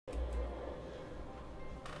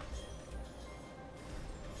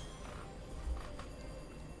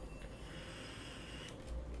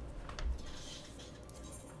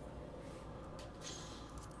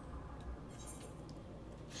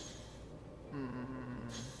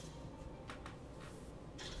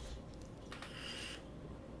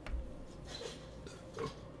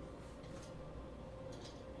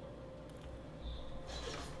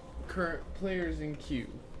Current players in queue,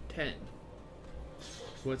 10.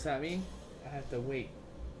 What's that mean? I have to wait.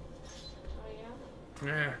 Oh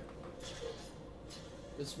yeah?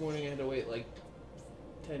 This morning I had to wait like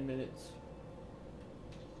 10 minutes.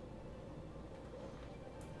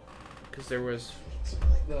 Because there was,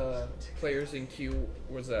 the players in queue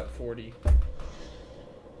was at 40.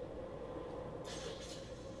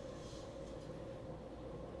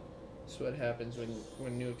 That's what happens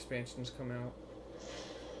when new expansions come out.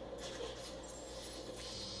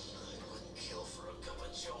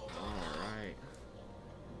 Alright.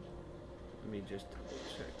 Let me just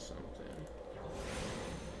check something.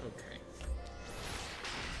 Okay.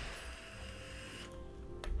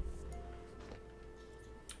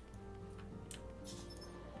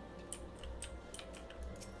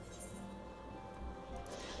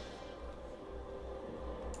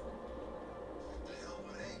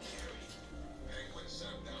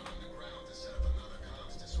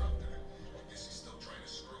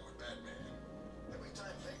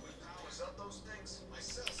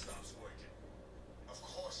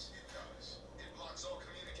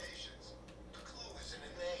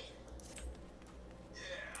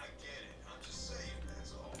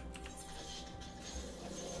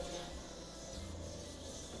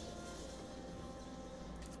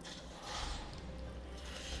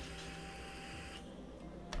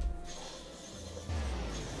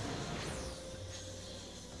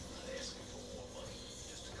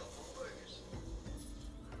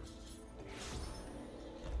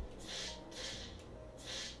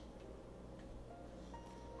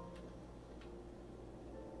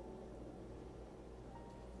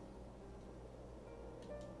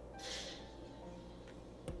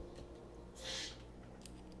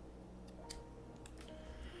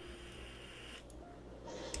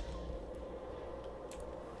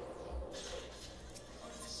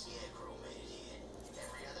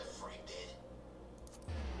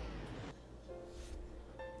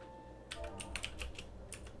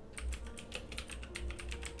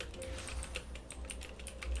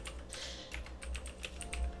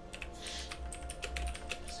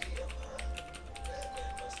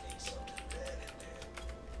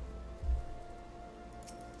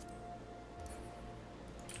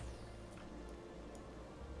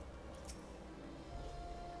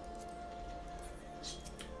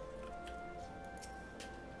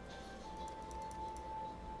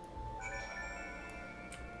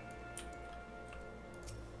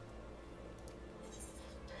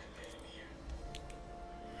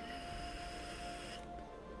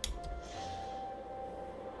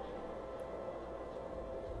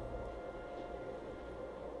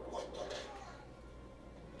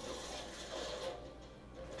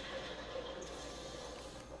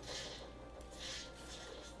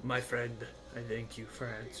 My friend, I thank you for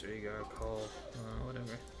answering our call.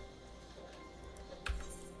 Whatever.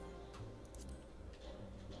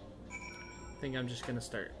 I think I'm just gonna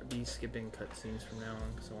start skipping cutscenes from now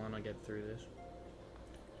on because I want to get through this.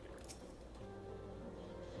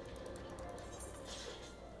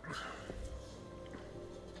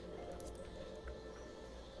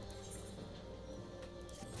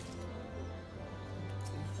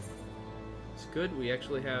 It's good. We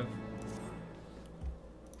actually have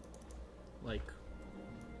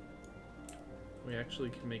we actually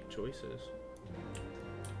can make choices.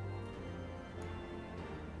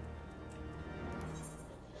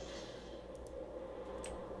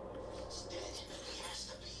 It's dead. He has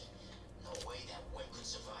to be. No way that wimp could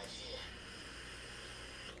survive here.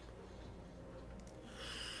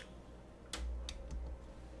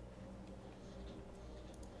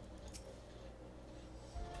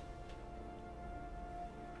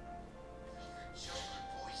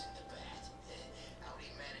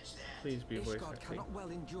 Please be voice Ishgard acting. cannot well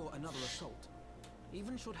endure another assault.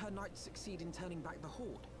 Even should her knights succeed in turning back the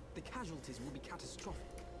Horde, the casualties will be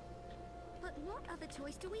catastrophic. But what other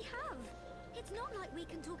choice do we have? It's not like we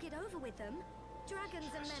can talk it over with them. Dragons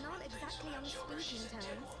and men aren't exactly on speaking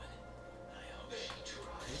terms.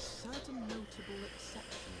 With certain notable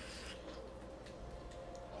exceptions.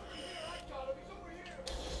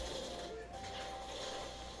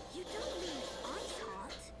 You don't mean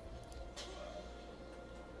Iceheart?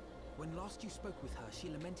 When last you spoke with her, she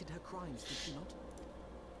lamented her crimes, did she not?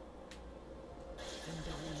 Then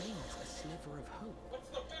there remains a sliver of hope. What's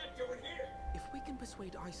the bad doing here? If we can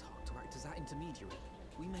persuade Iceheart to act as our intermediary,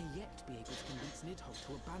 we may yet be able to convince Nidhogg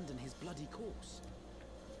to abandon his bloody course.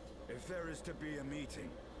 If there is to be a meeting,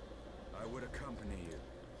 I would accompany you.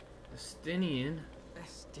 Estinian?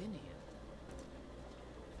 Estinian?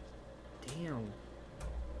 Damn.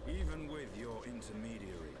 Even with your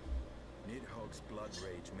intermediary, Nidhogg's blood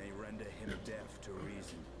rage may render him deaf to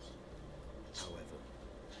reason. However,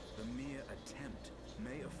 the mere attempt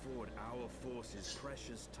may afford our forces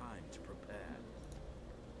precious time to prepare.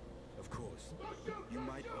 Of course, you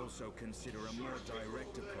might also consider a more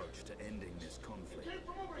direct approach to ending this conflict.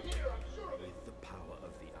 With the power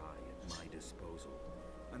of the Eye at my disposal,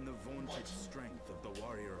 and the vaunted strength of the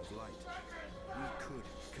Warrior of Light, we could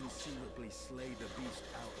conceivably slay the beast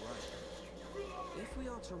outright. If we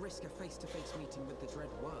are to risk a face-to-face meeting with the Dread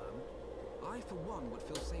Worm, I for one would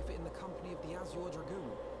feel safer in the company of the Azure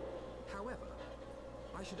Dragoon. However,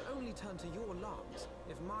 I should only turn to your lance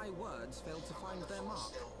if my words fail to find their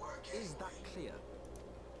mark. Is that clear?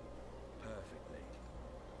 Perfectly.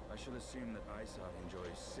 I shall assume that Isar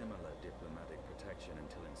enjoys similar diplomatic protection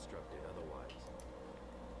until instructed otherwise.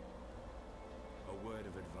 A word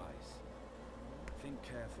of advice. Think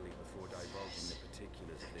carefully before divulging the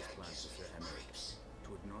particulars of this plan to Sir Emmerich. It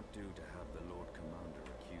would not do to have the Lord Commander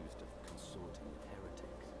accused of consorting with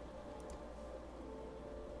heretics.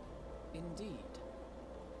 Indeed.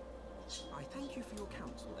 I thank you for your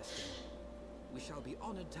counsel, Estin. We shall be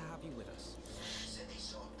honored to have you with us. Said they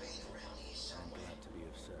saw a bait around here I'm somewhere. glad to be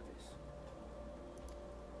of service.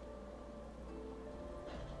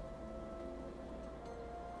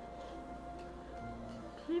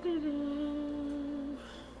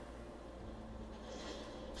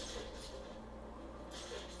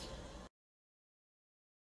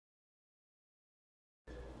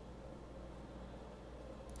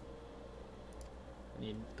 I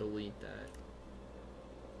need to delete that.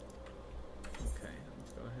 Okay,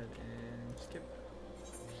 let's go ahead and skip.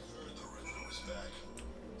 Heard the Riddler was back.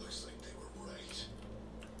 Looks like they were right.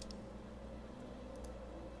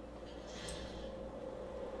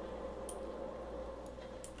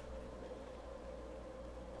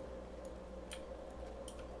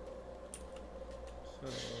 So,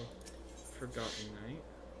 Forgotten Night.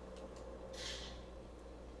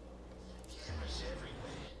 Cameras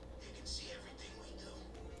everywhere. They can see everything we do.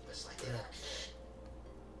 Just like that.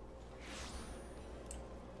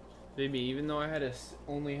 Baby, even though I had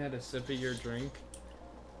only had a sip of your drink,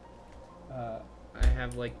 I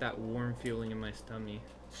have like that warm feeling in my stomach.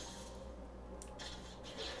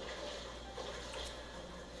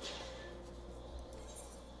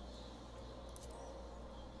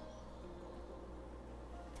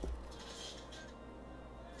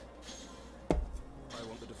 I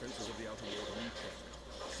want the defenses of the outer ward rechecked.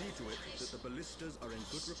 See to it that the ballistas are in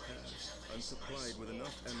good repair and supplied with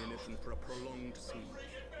enough ammunition for a prolonged siege.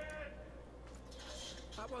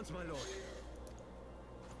 At once, my lord.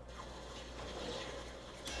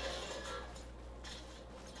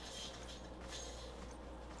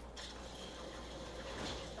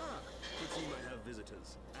 Good see might have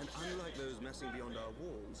visitors. And unlike those massing beyond our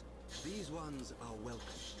walls, these ones are welcome.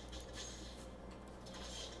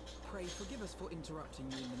 Pray forgive us for interrupting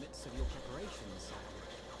you in the midst of your preparations, sire.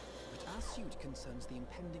 But our suit concerns the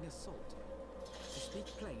impending assault. To speak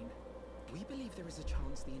plain, we believe there is a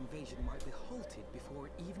chance the invasion might be halted before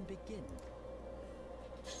it even begins.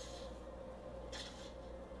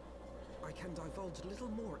 I can divulge little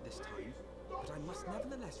more at this time, but I must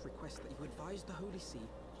nevertheless request that you advise the Holy See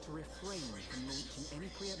to refrain from launching any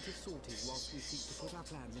preemptive sorties whilst we seek to put our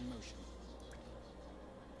plans in motion.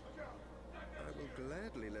 I will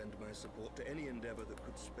gladly lend my support to any endeavor that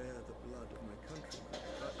could spare the blood of my countrymen.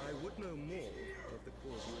 I would know more of the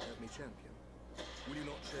cause you would have me champion. Will you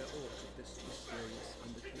not share aught of this mysterious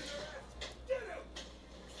undertaking?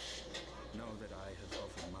 Know that I have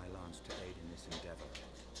offered my lance to aid in this endeavor.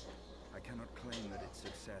 I cannot claim that its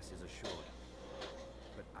success is assured,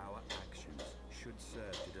 but our actions should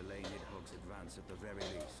serve to delay Nidhogg's advance at the very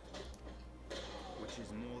least. Which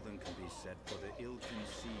is more than can be said for the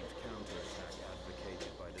ill-conceived counterattack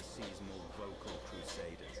advocated by the seasonal vocal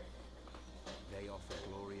crusaders. They offer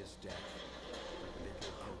glorious death, but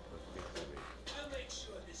little hope of victory. I'll make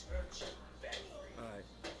sure this hurts you badly. Aye,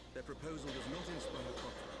 their proposal does not inspire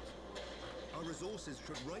confidence. Our resources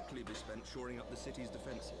should rightly be spent shoring up the city's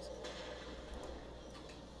defenses.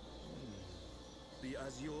 The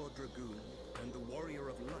Azure Dragoon and the Warrior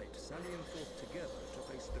of Light sallying forth together to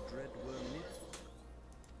face the dread worm Nidhogg.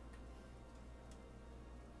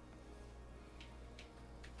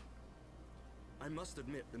 I must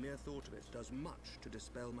admit, the mere thought of it does much to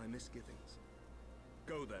dispel my misgivings.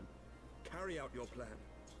 Go then. Carry out your plan.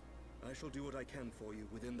 I shall do what I can for you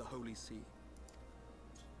within the Holy See.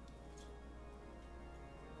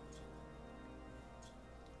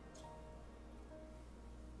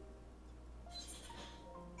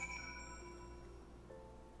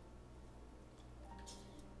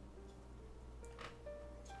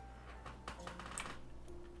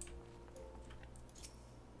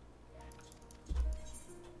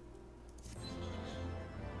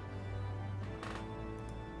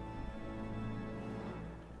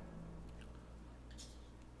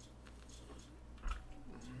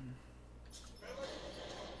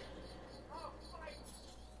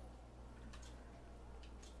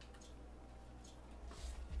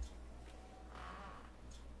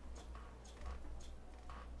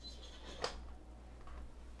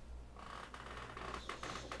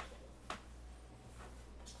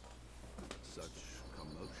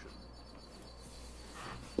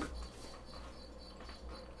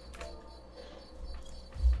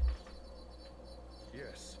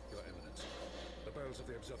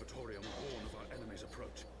 the observatorium warn of our enemy's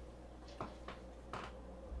approach.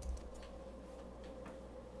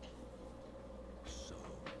 So,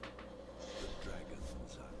 the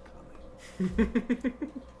dragons are coming.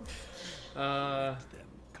 Let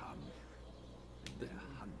them come. In their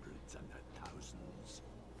hundreds and their thousands.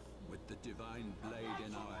 With the divine blade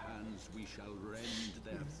in our hands, we shall rend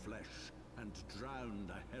their flesh and drown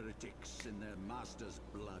the heretics in their master's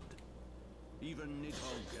blood. Even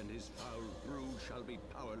Nidhogg and his foul brood shall be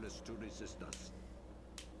powerless to resist us.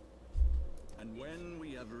 And when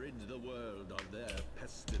we have rid the world of their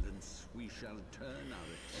pestilence, we shall turn our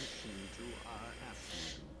attention to our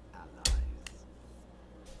Aslan allies.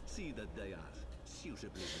 See that they are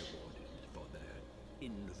suitably rewarded for their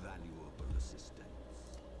invaluable assistance.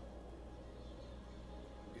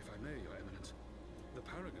 If I may, Your Eminence, the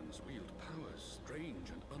Paragons wield powers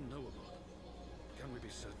strange and unknowable. Can we be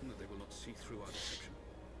certain that they will not see through our deception?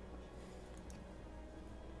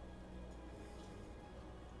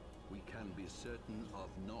 We can be certain of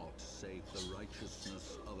naught save the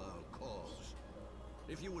righteousness of our cause.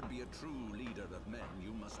 If you would be a true leader of men,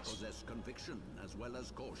 you must possess conviction as well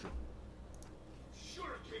as caution. Sure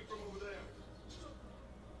it came from over there.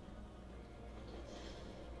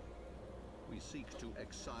 We seek to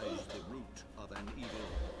excise the root of an evil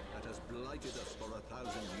that has blighted us for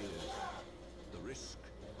 1,000 years. The risk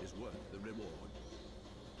is worth the reward.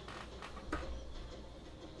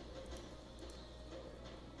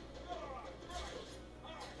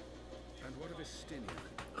 And what of Estinian,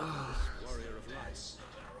 this warrior of light?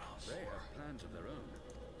 They have plans of their own.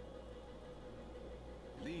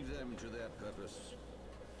 Leave them to their purpose.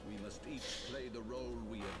 We must each play the role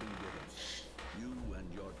we have been given. You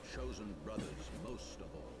and your chosen brothers most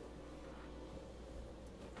of all.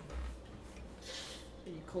 Are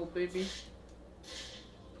you cold, baby?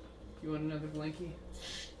 You want another blankie?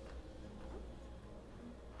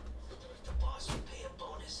 The boss would pay a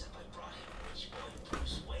bonus if I brought him rich boy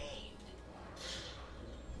Bruce Wayne.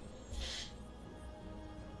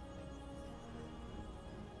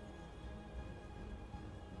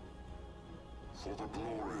 For the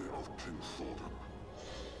glory of King Thornton.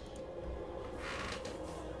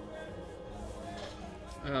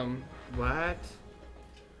 What?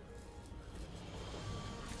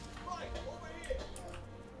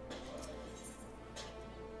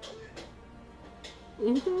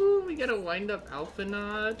 Ooh, we got a wind-up alpha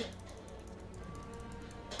nod.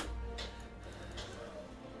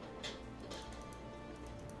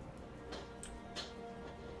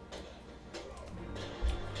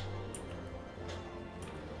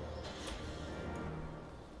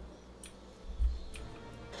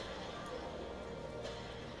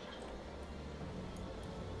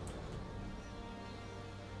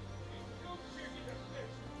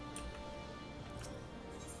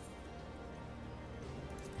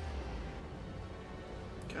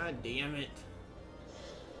 God damn it.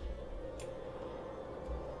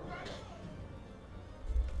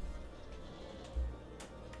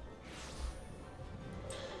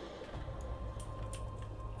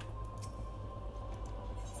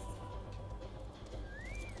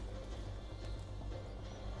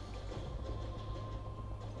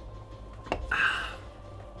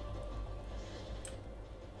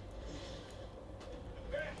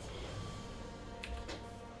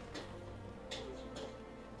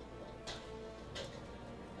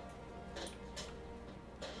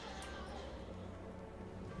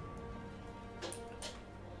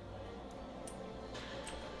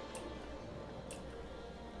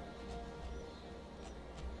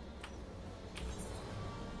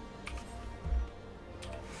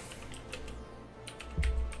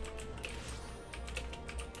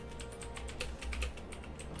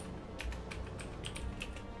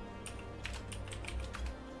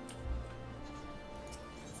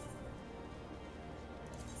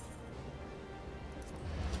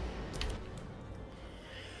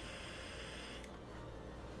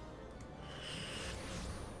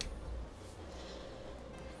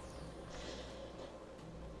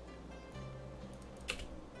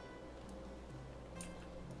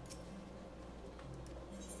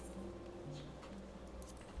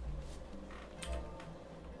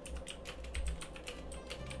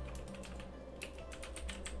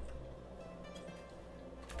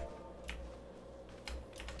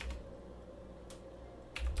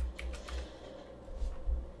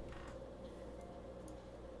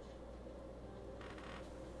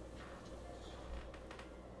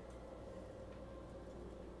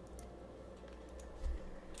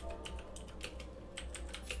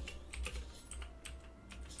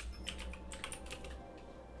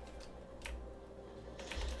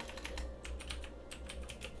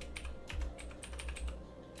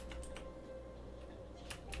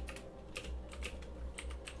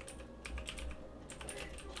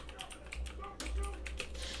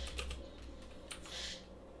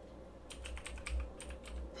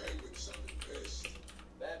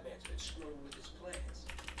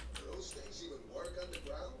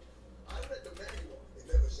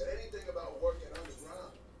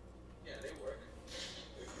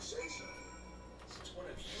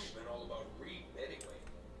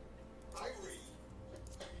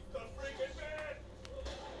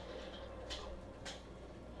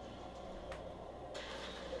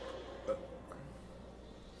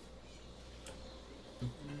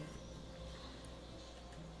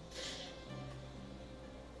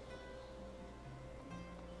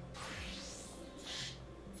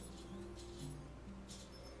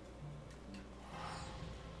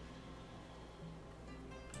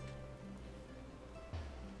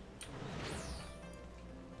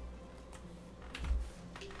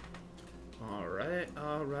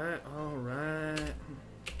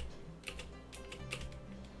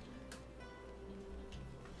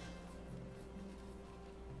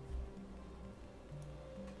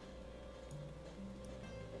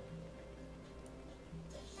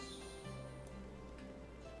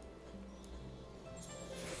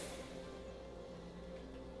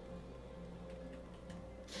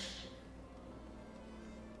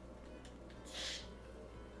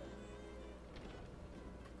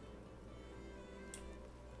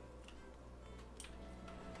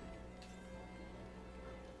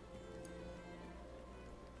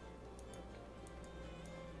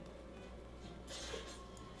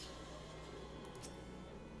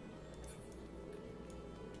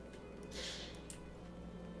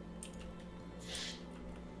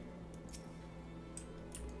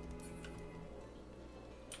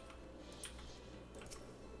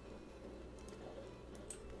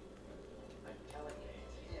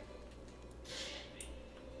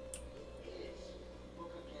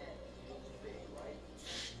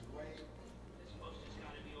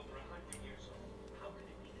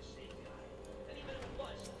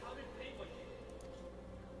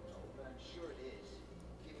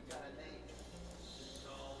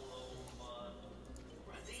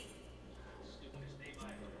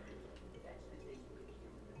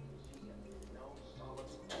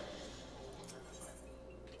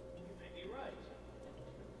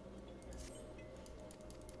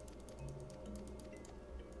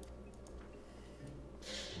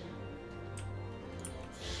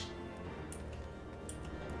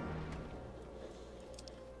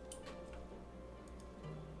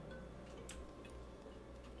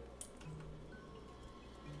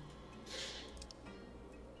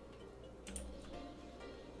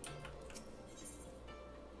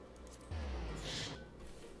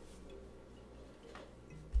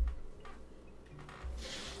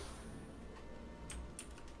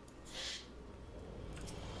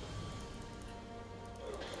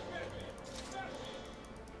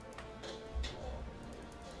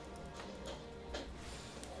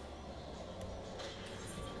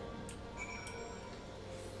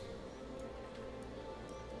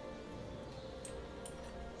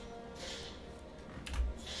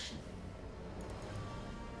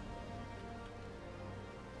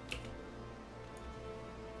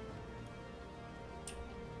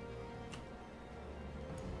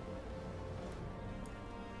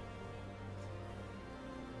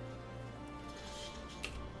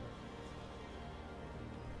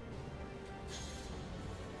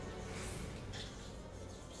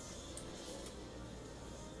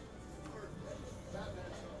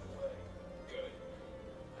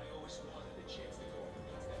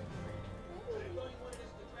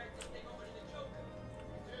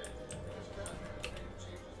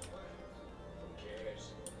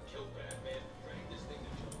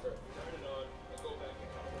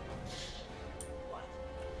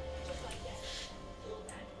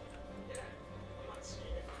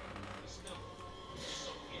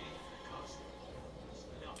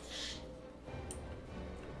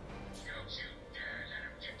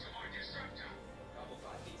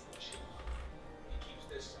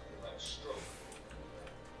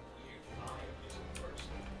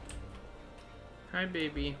 Hi,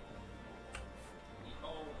 baby.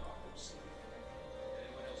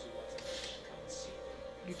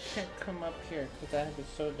 You can't come up here because I have a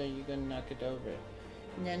soda. You're gonna knock it over.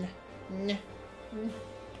 Nah, nah, nah, nah,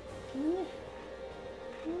 nah,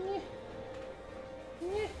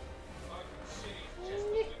 nah.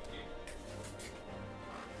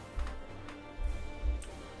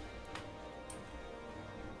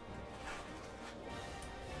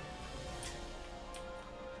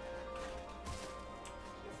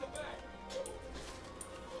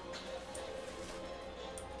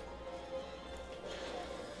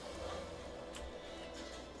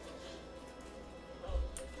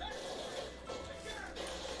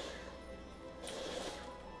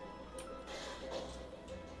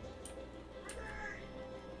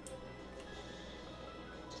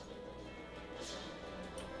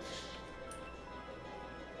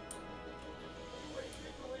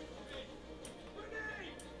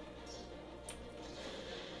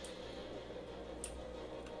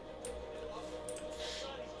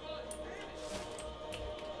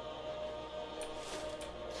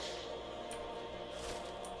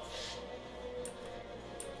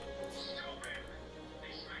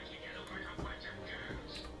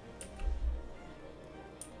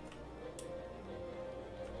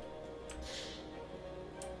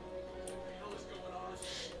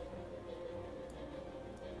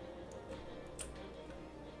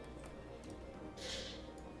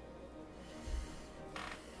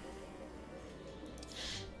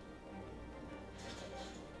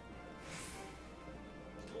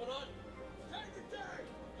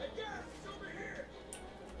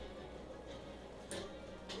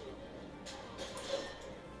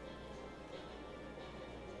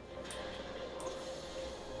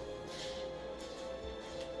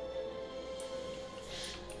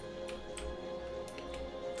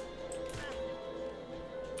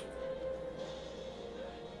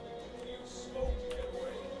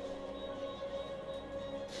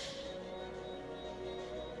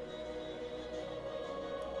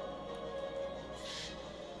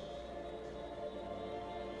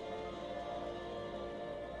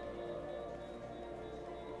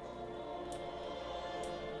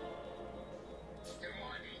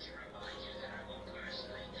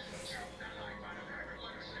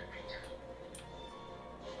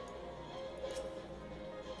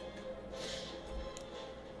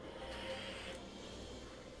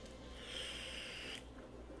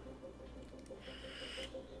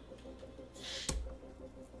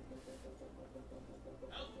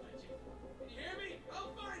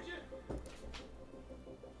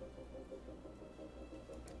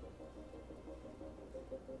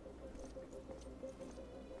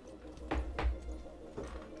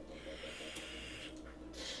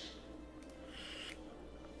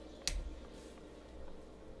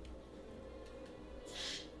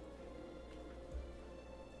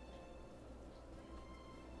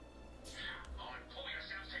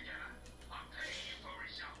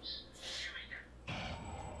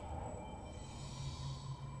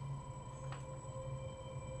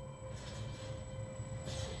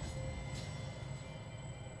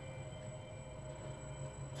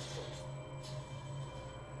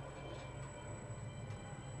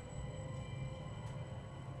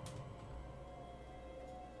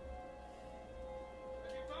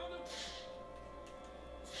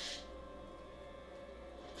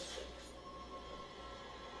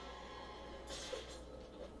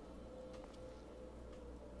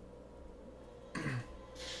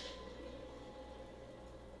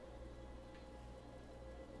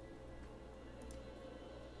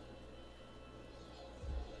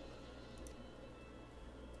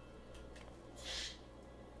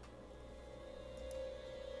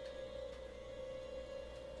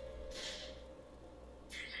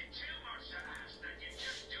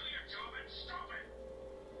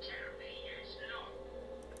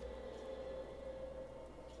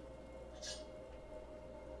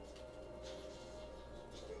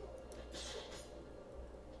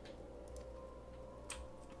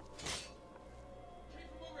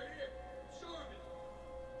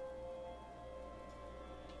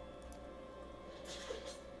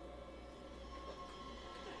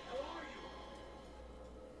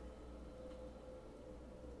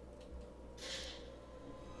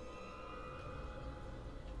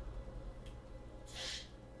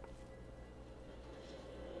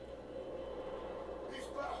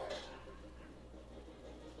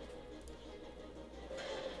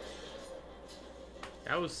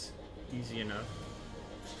 That was easy enough.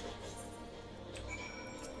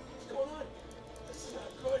 What's going on? This is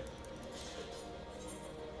not good.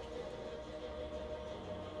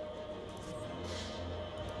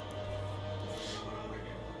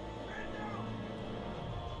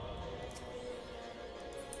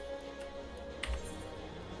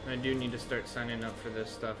 I do need to start signing up for this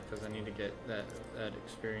stuff because I need to get that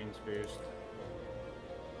experience boost.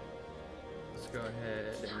 Let's go ahead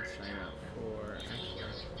and sign up for.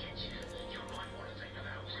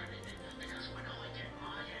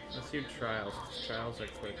 Let's do trials. Trials are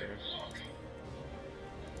quicker.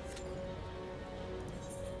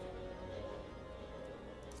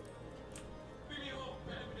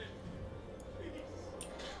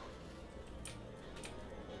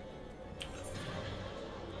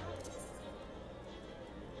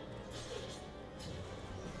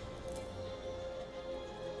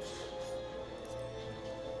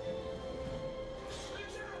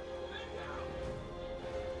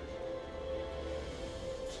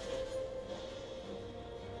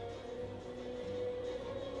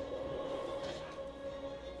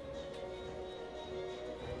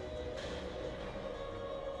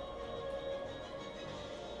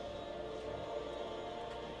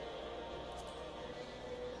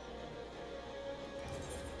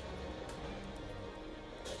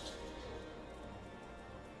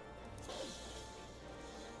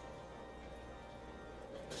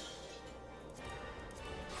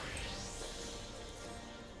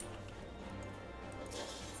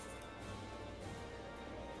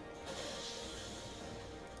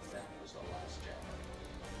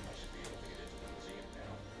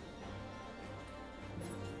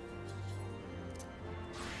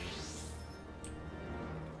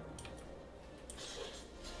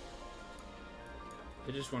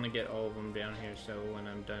 I just want to get all of them down here so when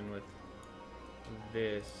I'm done with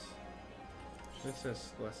this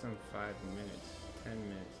is less than 5 minutes, 10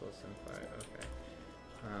 minutes, less than 5, okay.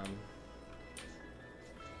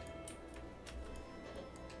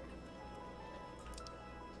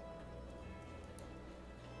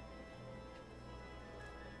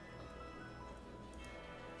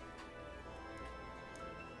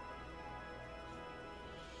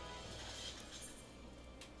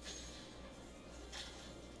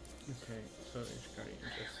 Okay, so each guardian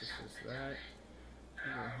justice is that.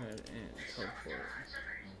 Go ahead and teleport.